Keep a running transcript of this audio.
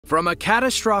From a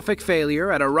catastrophic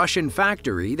failure at a Russian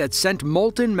factory that sent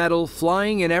molten metal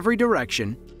flying in every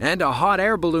direction, and a hot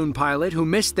air balloon pilot who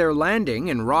missed their landing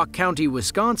in Rock County,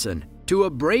 Wisconsin, to a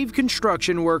brave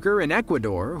construction worker in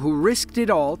Ecuador who risked it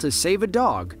all to save a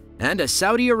dog, and a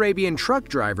Saudi Arabian truck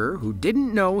driver who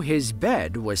didn't know his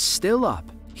bed was still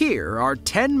up. Here are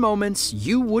 10 moments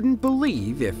you wouldn't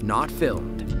believe if not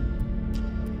filmed.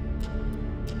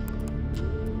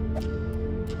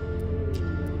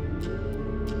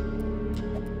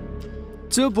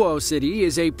 Zibo City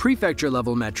is a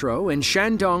prefecture-level metro in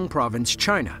Shandong Province,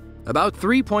 China. About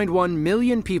 3.1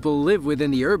 million people live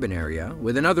within the urban area,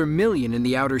 with another million in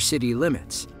the outer city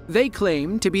limits. They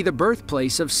claim to be the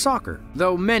birthplace of soccer,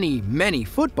 though many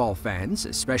football fans,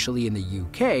 especially in the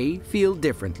UK, feel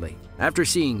differently. After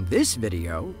seeing this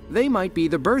video, they might be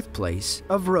the birthplace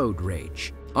of road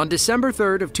rage. On December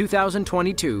 3rd of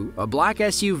 2022, a black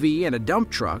SUV and a dump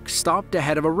truck stopped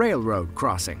ahead of a railroad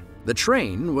crossing. The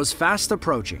train was fast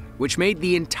approaching, which made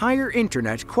the entire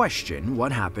internet question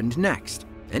what happened next.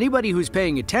 Anybody who's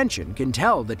paying attention can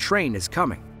tell the train is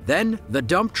coming. Then, the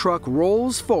dump truck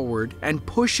rolls forward and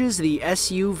pushes the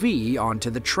SUV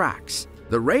onto the tracks.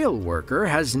 The rail worker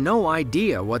has no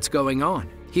idea what's going on.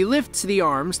 He lifts the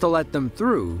arms to let them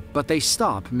through, but they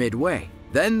stop midway.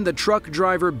 Then the truck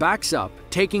driver backs up,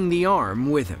 taking the arm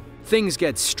with him. Things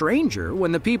get stranger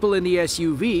when the people in the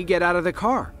SUV get out of the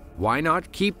car. Why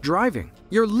not keep driving?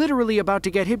 You're literally about to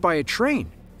get hit by a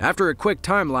train. After a quick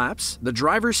time lapse, the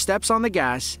driver steps on the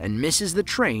gas and misses the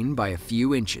train by a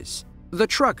few inches. The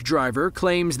truck driver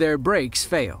claims their brakes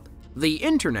failed. The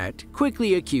internet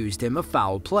quickly accused him of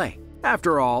foul play.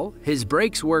 After all, his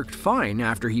brakes worked fine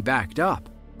after he backed up.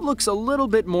 Looks a little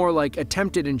bit more like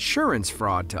attempted insurance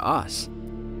fraud to us.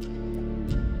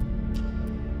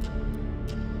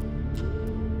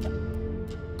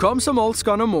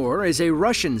 Komsomolsk-on-Amur is a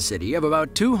Russian city of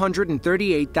about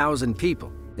 238,000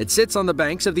 people. It sits on the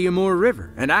banks of the Amur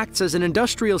River and acts as an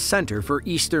industrial center for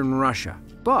eastern Russia.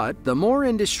 But the more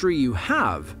industry you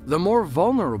have, the more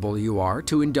vulnerable you are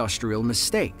to industrial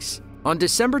mistakes. On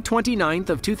December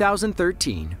 29th of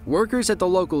 2013, workers at the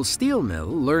local steel mill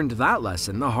learned that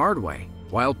lesson the hard way.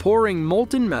 While pouring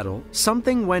molten metal,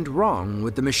 something went wrong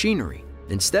with the machinery.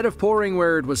 Instead of pouring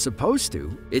where it was supposed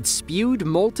to, it spewed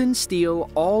molten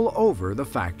steel all over the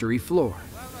factory floor.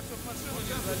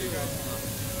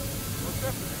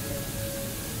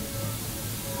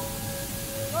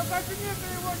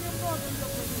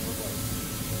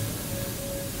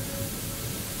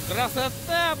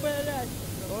 Красота, блядь!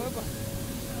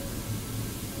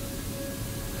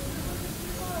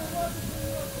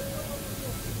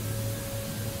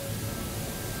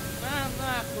 На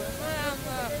нахуй, на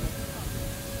нахуй!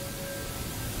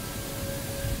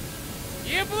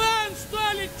 Еблан,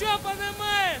 что ли? Чё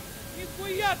понимаешь?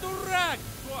 Нихуя, дурак!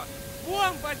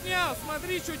 Вон поднял,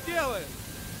 смотри, что делает!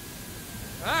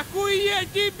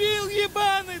 Охуеть, дебил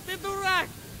ебаный, ты дурак!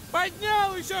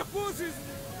 Поднял, еще хуже!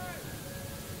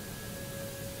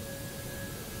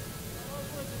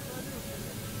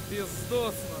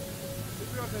 Пиздосно!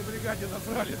 В 4-й бригаде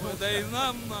насрали. Ну да и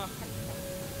нам нахуй!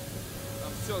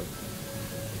 Там все.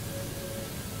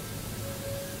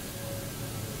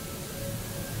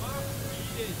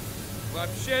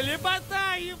 Вообще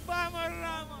лепота,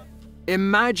 ебама-рама!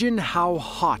 Imagine how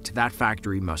hot that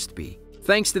factory must be.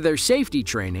 Thanks to their safety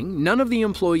training, none of the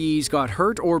employees got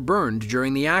hurt or burned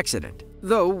during the accident,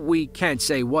 though we can't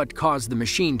say what caused the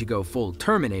machine to go full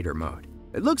Terminator mode.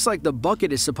 It looks like the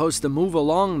bucket is supposed to move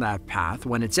along that path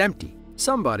when it's empty.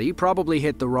 Somebody probably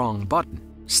hit the wrong button.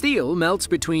 Steel melts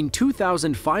between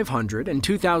 2,500 and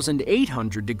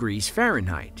 2,800 degrees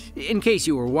Fahrenheit, in case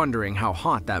you were wondering how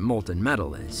hot that molten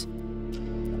metal is.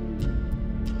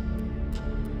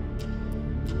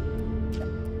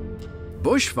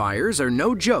 Bushfires are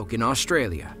no joke in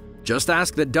Australia. Just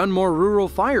ask the Dunmore Rural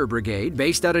Fire Brigade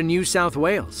based out of New South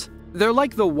Wales. They're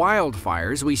like the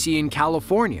wildfires we see in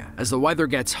California as the weather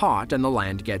gets hot and the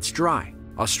land gets dry.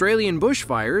 Australian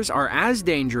bushfires are as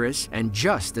dangerous and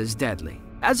just as deadly.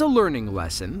 As a learning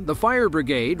lesson, the fire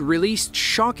brigade released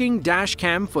shocking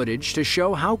dashcam footage to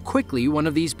show how quickly one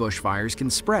of these bushfires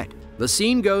can spread. The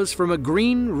scene goes from a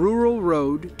green rural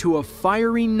road to a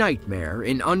fiery nightmare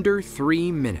in under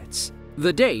 3 minutes.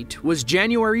 The date was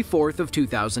January 4th of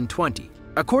 2020.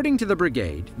 According to the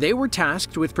brigade, they were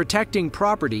tasked with protecting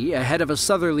property ahead of a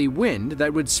southerly wind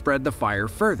that would spread the fire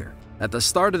further. At the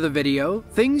start of the video,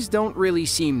 things don't really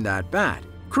seem that bad.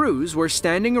 Crews were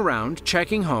standing around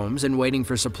checking homes and waiting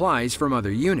for supplies from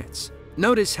other units.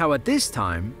 Notice how at this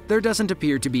time, there doesn't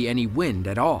appear to be any wind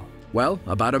at all. Well,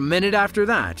 about a minute after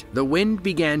that, the wind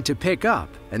began to pick up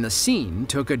and the scene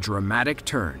took a dramatic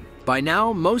turn. By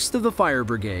now, most of the fire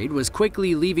brigade was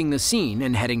quickly leaving the scene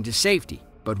and heading to safety,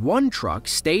 but one truck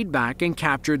stayed back and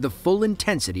captured the full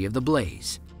intensity of the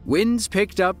blaze. Winds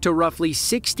picked up to roughly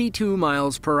 62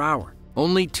 miles per hour.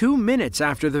 Only 2 minutes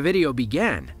after the video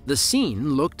began, the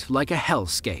scene looked like a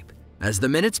hellscape. As the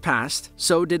minutes passed,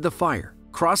 so did the fire,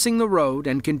 crossing the road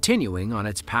and continuing on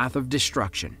its path of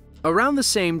destruction. Around the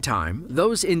same time,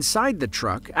 those inside the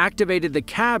truck activated the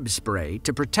cab spray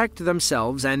to protect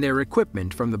themselves and their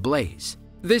equipment from the blaze.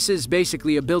 This is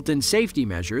basically a built-in safety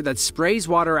measure that sprays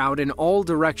water out in all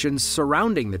directions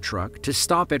surrounding the truck to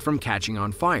stop it from catching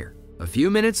on fire. A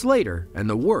few minutes later, and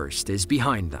the worst is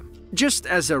behind them. Just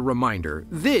as a reminder,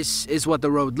 this is what the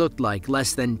road looked like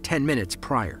less than 10 minutes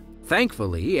prior.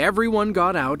 Thankfully, everyone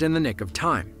got out in the nick of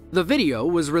time. The video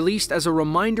was released as a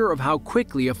reminder of how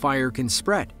quickly a fire can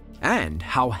spread, and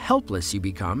how helpless you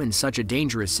become in such a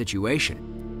dangerous situation.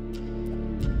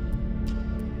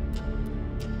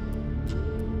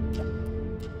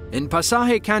 In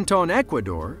Pasaje Canton,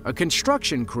 Ecuador, a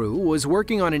construction crew was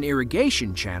working on an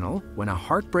irrigation channel when a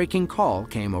heartbreaking call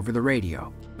came over the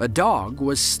radio. A dog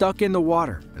was stuck in the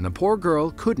water, and the poor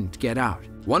girl couldn't get out.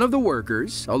 One of the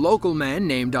workers, a local man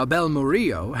named Abel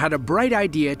Murillo, had a bright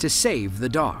idea to save the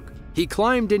dog. He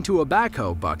climbed into a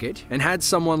backhoe bucket and had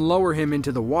someone lower him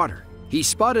into the water. He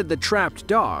spotted the trapped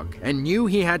dog and knew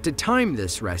he had to time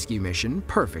this rescue mission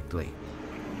perfectly.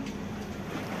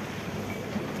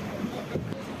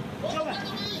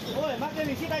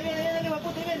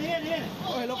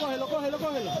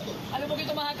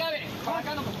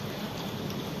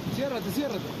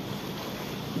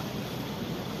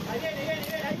 Ahí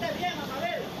está bien,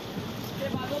 Abel. Se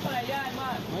mandó para allá,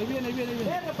 hermano. Ahí viene.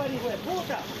 Cierra, para hijo de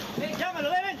puta. Ven, llámalo,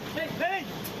 ven. Ven.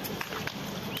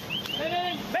 Ahí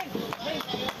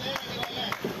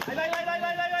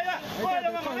va. Cógelo,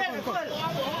 mamá, ven, cógelo.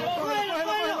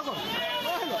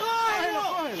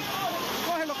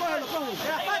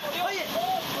 Oye.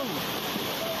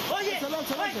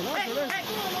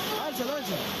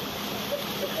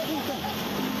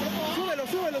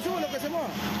 Súbelo, que se mueva.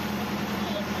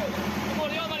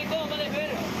 Murió, maricón, vale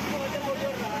ver.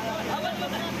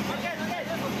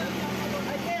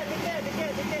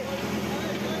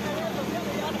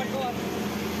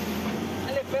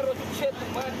 Dale, perro, cheto,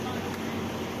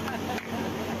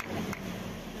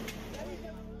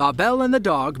 Abel and the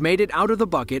dog made it out of the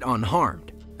bucket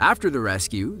unharmed. After the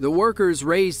rescue, the workers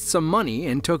raised some money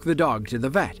and took the dog to the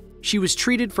vet. She was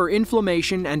treated for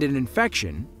inflammation and an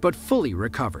infection, but fully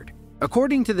recovered.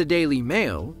 According to the Daily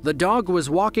Mail, the dog was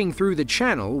walking through the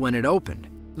channel when it opened.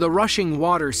 The rushing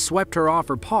water swept her off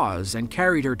her paws and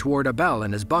carried her toward Abel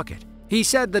and his bucket. He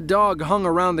said the dog hung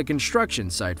around the construction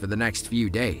site for the next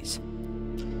few days.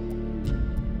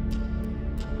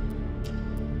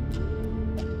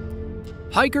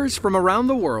 Hikers from around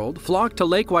the world flocked to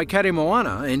Lake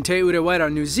Waikaremoana in Te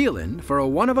Urewera, New Zealand for a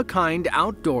one-of-a-kind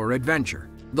outdoor adventure.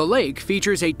 The lake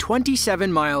features a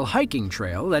 27-mile hiking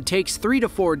trail that takes 3 to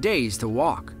 4 days to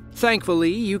walk.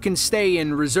 Thankfully, you can stay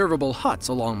in reservable huts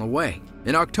along the way.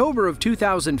 In October of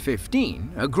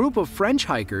 2015, a group of French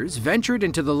hikers ventured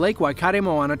into the Lake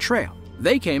Waikaremoana Trail.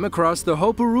 They came across the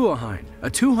Hopuruahain, a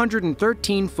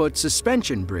 213-foot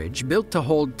suspension bridge built to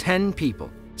hold 10 people.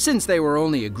 Since they were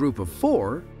only a group of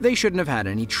 4, they shouldn't have had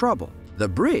any trouble. The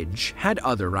bridge had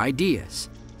other ideas.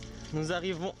 Nous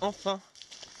arrivons enfin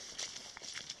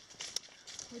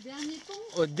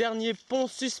au dernier pont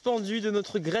suspendu de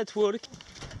notre Great Walk.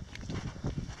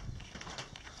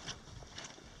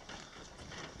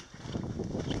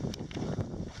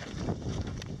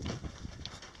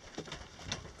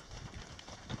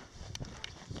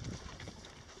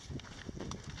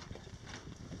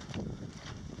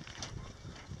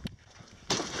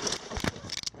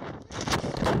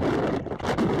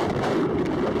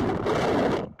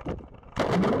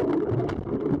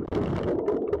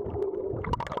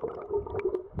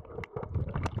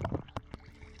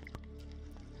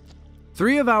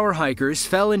 Three of our hikers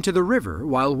fell into the river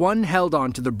while one held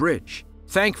onto the bridge.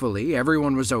 Thankfully,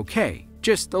 everyone was okay,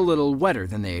 just a little wetter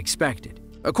than they expected.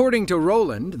 According to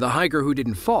Roland, the hiker who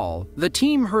didn't fall, the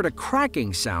team heard a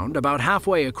cracking sound about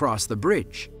halfway across the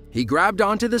bridge. He grabbed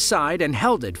onto the side and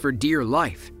held it for dear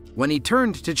life. When he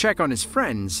turned to check on his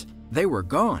friends, they were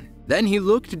gone. Then he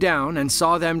looked down and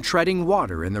saw them treading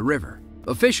water in the river.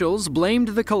 Officials blamed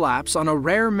the collapse on a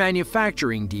rare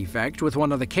manufacturing defect with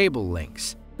one of the cable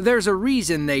links. There's a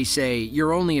reason they say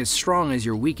you're only as strong as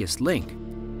your weakest link.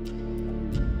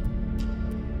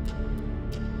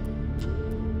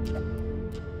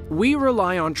 We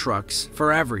rely on trucks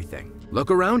for everything. Look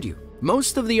around you.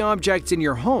 Most of the objects in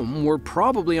your home were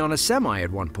probably on a semi at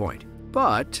one point.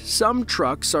 But some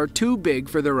trucks are too big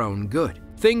for their own good.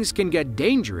 Things can get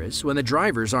dangerous when the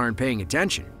drivers aren't paying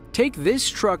attention. Take this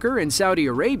trucker in Saudi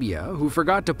Arabia who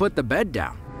forgot to put the bed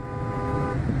down.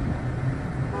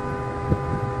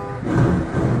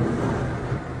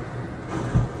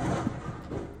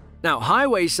 Now,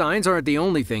 highway signs aren't the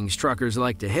only things truckers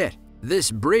like to hit.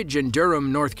 This bridge in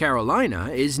Durham, North Carolina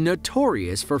is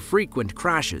notorious for frequent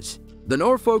crashes. The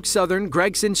Norfolk Southern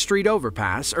Gregson Street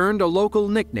overpass earned a local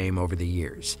nickname over the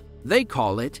years. They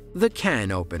call it the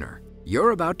can opener.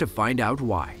 You're about to find out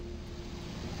why.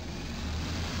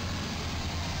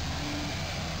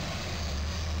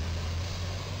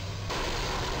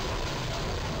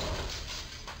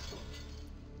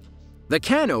 The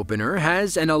can opener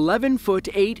has an 11-foot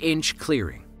 8-inch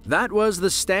clearing. That was the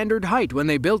standard height when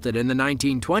they built it in the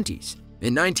 1920s.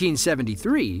 In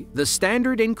 1973, the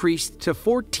standard increased to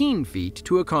 14 feet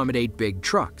to accommodate big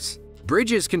trucks.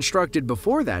 Bridges constructed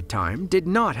before that time did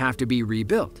not have to be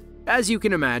rebuilt. As you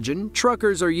can imagine,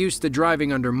 truckers are used to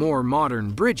driving under more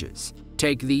modern bridges.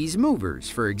 Take these movers,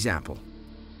 for example.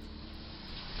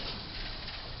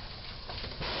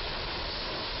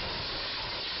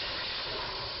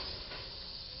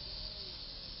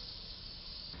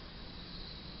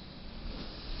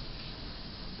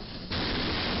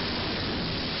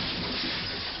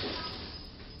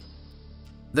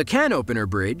 The Can Opener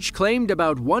Bridge claimed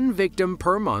about 1 victim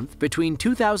per month between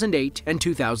 2008 and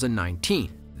 2019.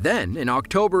 Then, in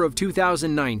October of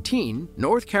 2019,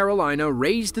 North Carolina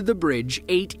raised the bridge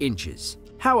 8 inches.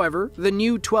 However, the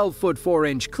new 12-foot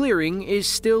 4-inch clearing is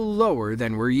still lower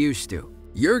than we're used to.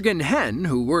 Jürgen Henn,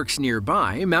 who works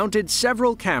nearby, mounted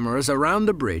several cameras around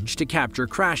the bridge to capture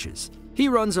crashes. He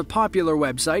runs a popular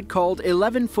website called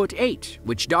 11-Foot 8,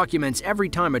 which documents every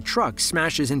time a truck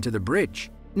smashes into the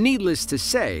bridge. Needless to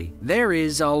say, there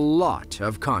is a lot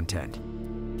of content.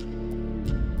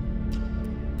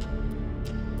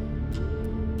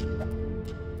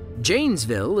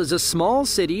 Janesville is a small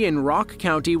city in Rock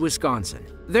County, Wisconsin.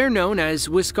 They're known as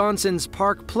Wisconsin's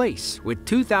Park Place, with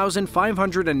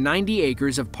 2,590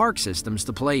 acres of park systems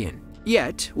to play in.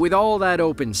 Yet, with all that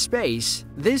open space,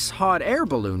 this hot air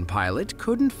balloon pilot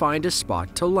couldn't find a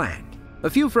spot to land. A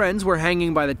few friends were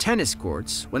hanging by the tennis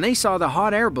courts when they saw the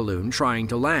hot air balloon trying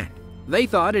to land. They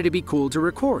thought it'd be cool to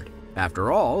record.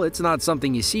 After all, it's not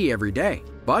something you see every day.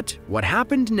 But what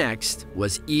happened next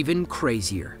was even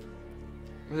crazier.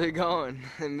 Where are they going?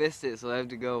 I missed it, so I have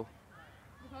to go.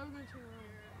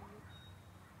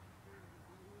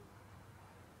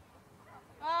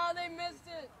 Oh, they missed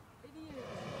it! Idiots.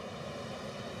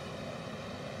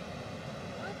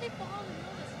 Why did they fall in the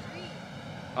middle of the street?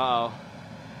 Uh-oh.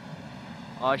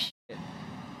 Oh shit. Where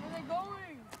are they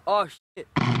going? Oh shit.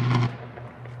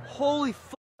 Holy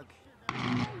fuck.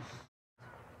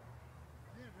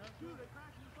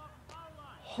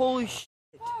 Holy shit.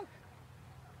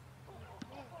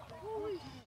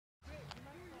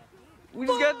 We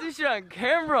just got this shit on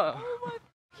camera. Oh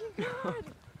my god.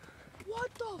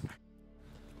 What the?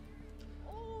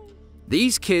 Oh.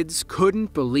 These kids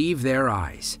couldn't believe their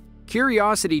eyes.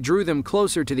 Curiosity drew them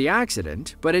closer to the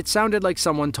accident, but it sounded like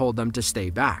someone told them to stay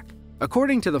back.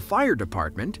 According to the fire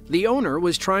department, the owner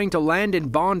was trying to land in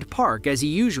Bond Park as he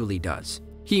usually does.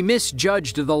 He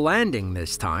misjudged the landing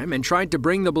this time and tried to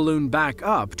bring the balloon back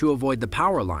up to avoid the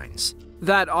power lines.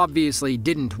 That obviously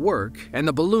didn't work, and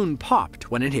the balloon popped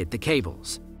when it hit the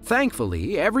cables.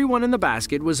 Thankfully, everyone in the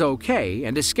basket was okay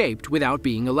and escaped without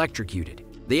being electrocuted.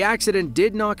 The accident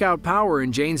did knock out power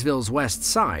in Janesville's west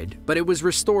side, but it was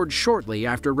restored shortly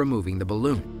after removing the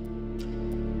balloon.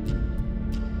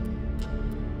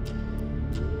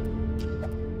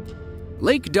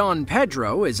 Lake Don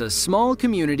Pedro is a small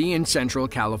community in Central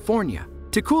California.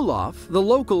 To cool off, the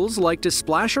locals like to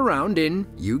splash around in,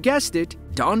 you guessed it,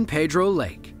 Don Pedro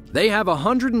Lake. They have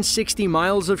 160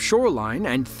 miles of shoreline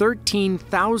and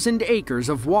 13,000 acres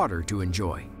of water to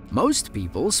enjoy. Most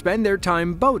people spend their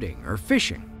time boating or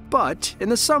fishing, but in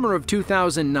the summer of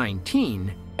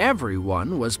 2019,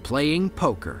 everyone was playing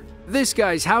poker. This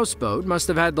guy's houseboat must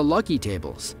have had the lucky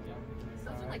tables.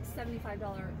 Those are like $75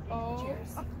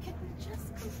 cheers. Can we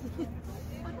just...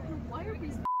 I don't know, why are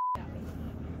these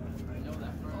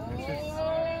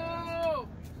Oh!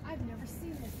 I've never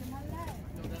seen this in my life.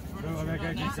 No, that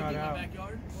guy just got out. That's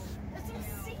what I'm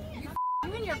saying.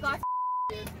 You and your glass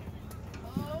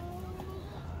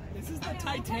This is the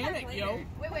Titanic, yo.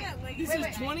 Wait. This is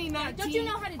 2019. Don't you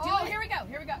know how to do it? Here we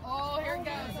go. Oh, here it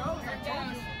goes. Here it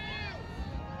goes.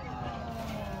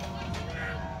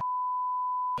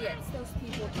 It's those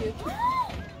people, dude. Can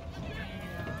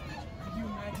you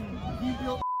imagine? He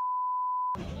built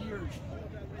years.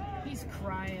 He's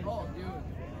crying. Oh, dude.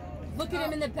 Look at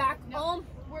him in the back. No.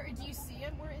 Where do you see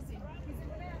him? Where is he?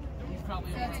 He's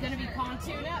probably So it's gonna be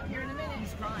pontoon up here in a minute.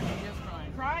 He's crying. He is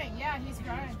crying. Crying, yeah, he's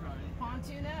crying.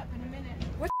 Pontoon up in a minute.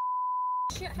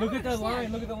 Shit, Look at the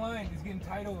line. Look at the line. He's getting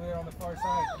tight over there on the far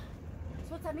side. So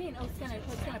what's that mean? Oh, it's gonna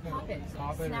pop it.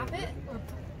 Pop it Snap or- it? Or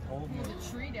Holding There's it.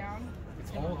 a tree down.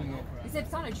 It's holding it. is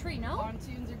it on a tree? No.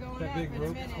 Pontoons are going That up big in a rope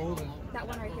is minute. holding it. That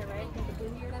one right here, right? Like the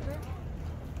booty or whatever.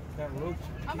 That rope.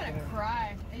 I'm gonna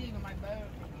cry. And even my boat.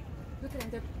 Look at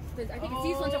him. I think it's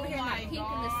these ones over here in that my pink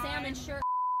and the God. salmon shirt.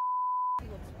 He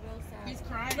looks real sad. He's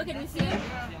crying. Look at him. You see him?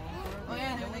 Oh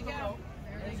yeah, there they go.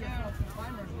 There they go.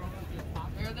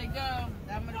 There they go.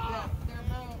 I'm gonna get their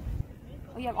boat.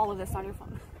 Oh, you have all of this on your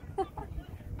phone.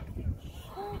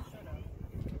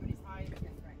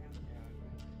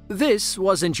 This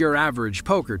wasn't your average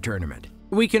poker tournament.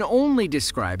 We can only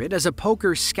describe it as a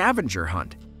poker scavenger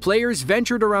hunt. Players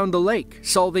ventured around the lake,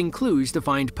 solving clues to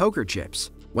find poker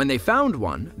chips. When they found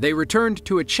one, they returned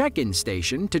to a check-in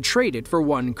station to trade it for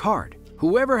one card.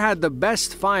 Whoever had the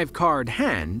best 5-card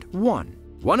hand won.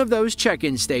 One of those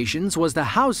check-in stations was the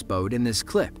houseboat in this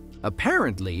clip.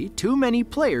 Apparently, too many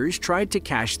players tried to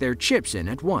cash their chips in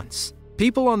at once.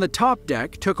 People on the top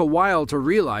deck took a while to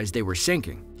realize they were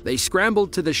sinking. They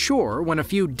scrambled to the shore when a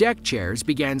few deck chairs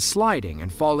began sliding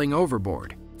and falling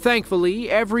overboard. Thankfully,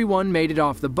 everyone made it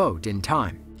off the boat in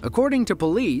time. According to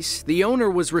police, the owner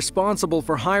was responsible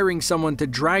for hiring someone to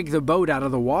drag the boat out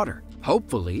of the water.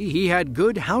 Hopefully, he had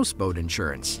good houseboat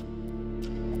insurance.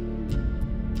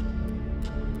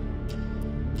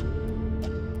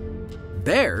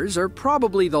 Bears are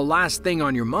probably the last thing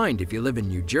on your mind if you live in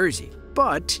New Jersey.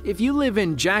 But if you live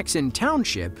in Jackson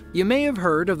Township, you may have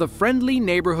heard of the friendly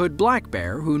neighborhood black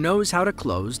bear who knows how to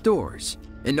close doors.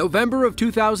 In November of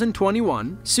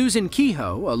 2021, Susan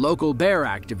Kehoe, a local bear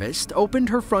activist, opened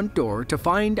her front door to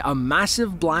find a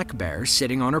massive black bear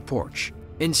sitting on her porch.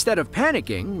 Instead of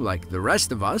panicking, like the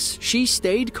rest of us, she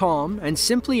stayed calm and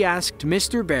simply asked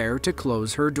Mr. Bear to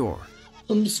close her door.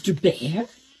 Oh, Mr. Bear?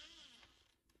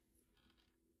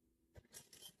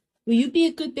 Will you be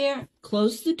a good bear?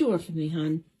 Close the door for me,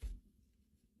 hon.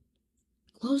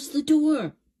 Close the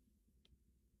door.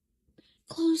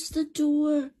 Close the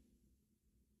door.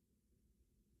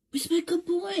 Where's my good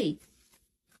boy?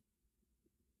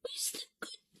 Where's the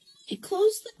good boy?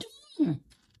 Close the door.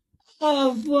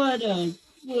 Oh, what a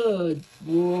good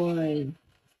boy.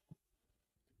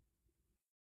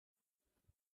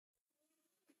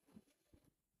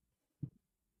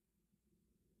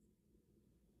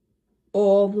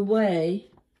 All the way.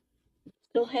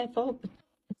 Still half open.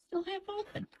 Still half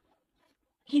open.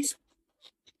 He's...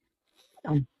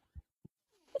 What are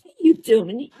you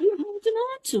doing? You're holding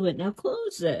on to it. Now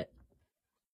close it.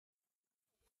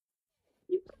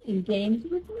 You playing games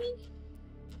with me?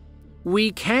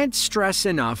 We can't stress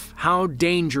enough how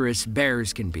dangerous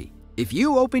bears can be. If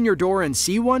you open your door and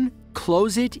see one,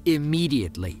 close it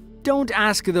immediately. Don't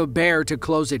ask the bear to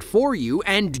close it for you,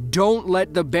 and don't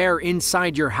let the bear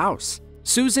inside your house.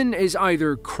 Susan is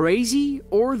either crazy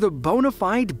or the bona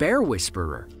fide bear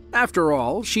whisperer. After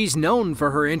all, she's known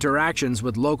for her interactions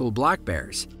with local black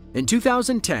bears. In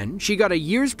 2010, she got a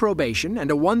year's probation and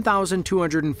a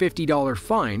 $1,250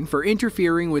 fine for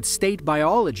interfering with state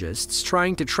biologists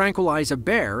trying to tranquilize a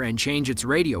bear and change its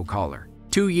radio collar.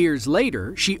 2 years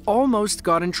later, she almost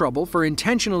got in trouble for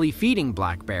intentionally feeding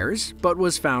black bears, but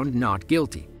was found not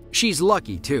guilty. She's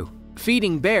lucky too.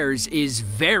 Feeding bears is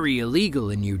very illegal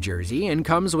in New Jersey and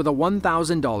comes with a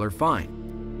 $1,000 fine.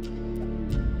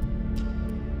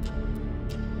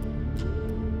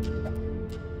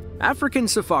 African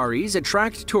safaris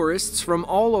attract tourists from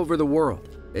all over the world.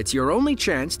 It's your only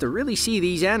chance to really see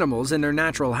these animals in their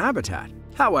natural habitat.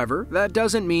 However, that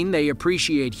doesn't mean they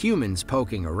appreciate humans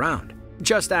poking around.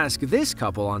 Just ask this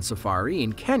couple on safari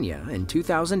in Kenya in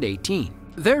 2018.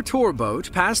 Their tour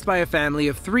boat passed by a family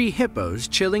of 3 hippos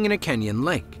chilling in a Kenyan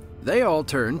lake. They all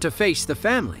turned to face the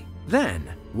family.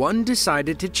 Then, one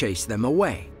decided to chase them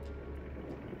away.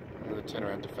 I'm going to turn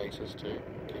around to face us too,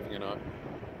 keeping an eye.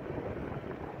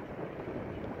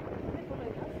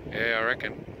 Yeah, I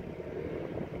reckon.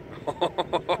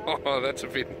 Oh, that's a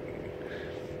bit...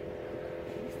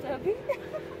 Disturbing.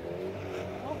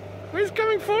 Where's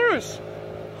coming for us?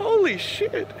 Holy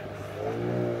shit!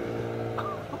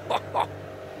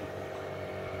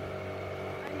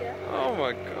 Oh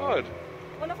my god!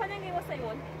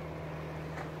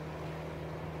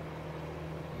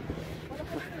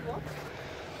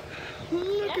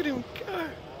 Look at him go!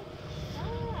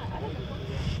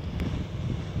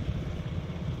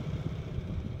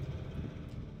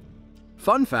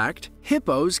 Fun fact,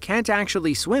 hippos can't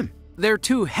actually swim. They're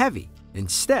too heavy.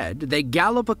 Instead, they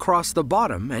gallop across the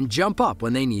bottom and jump up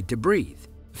when they need to breathe.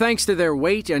 Thanks to their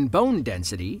weight and bone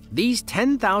density, these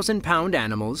 10,000-pound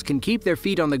animals can keep their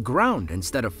feet on the ground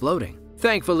instead of floating.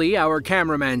 Thankfully, our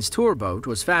cameraman's tour boat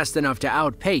was fast enough to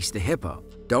outpace the hippo.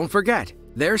 Don't forget,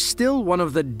 they're still one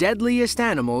of the deadliest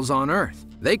animals on Earth.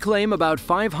 They claim about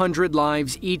 500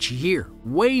 lives each year,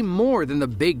 way more than the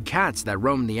big cats that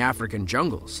roam the African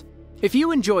jungles. If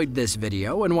you enjoyed this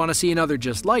video and want to see another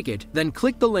just like it, then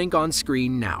click the link on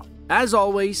screen now. As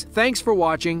always, thanks for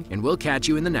watching, and we'll catch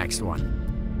you in the next one.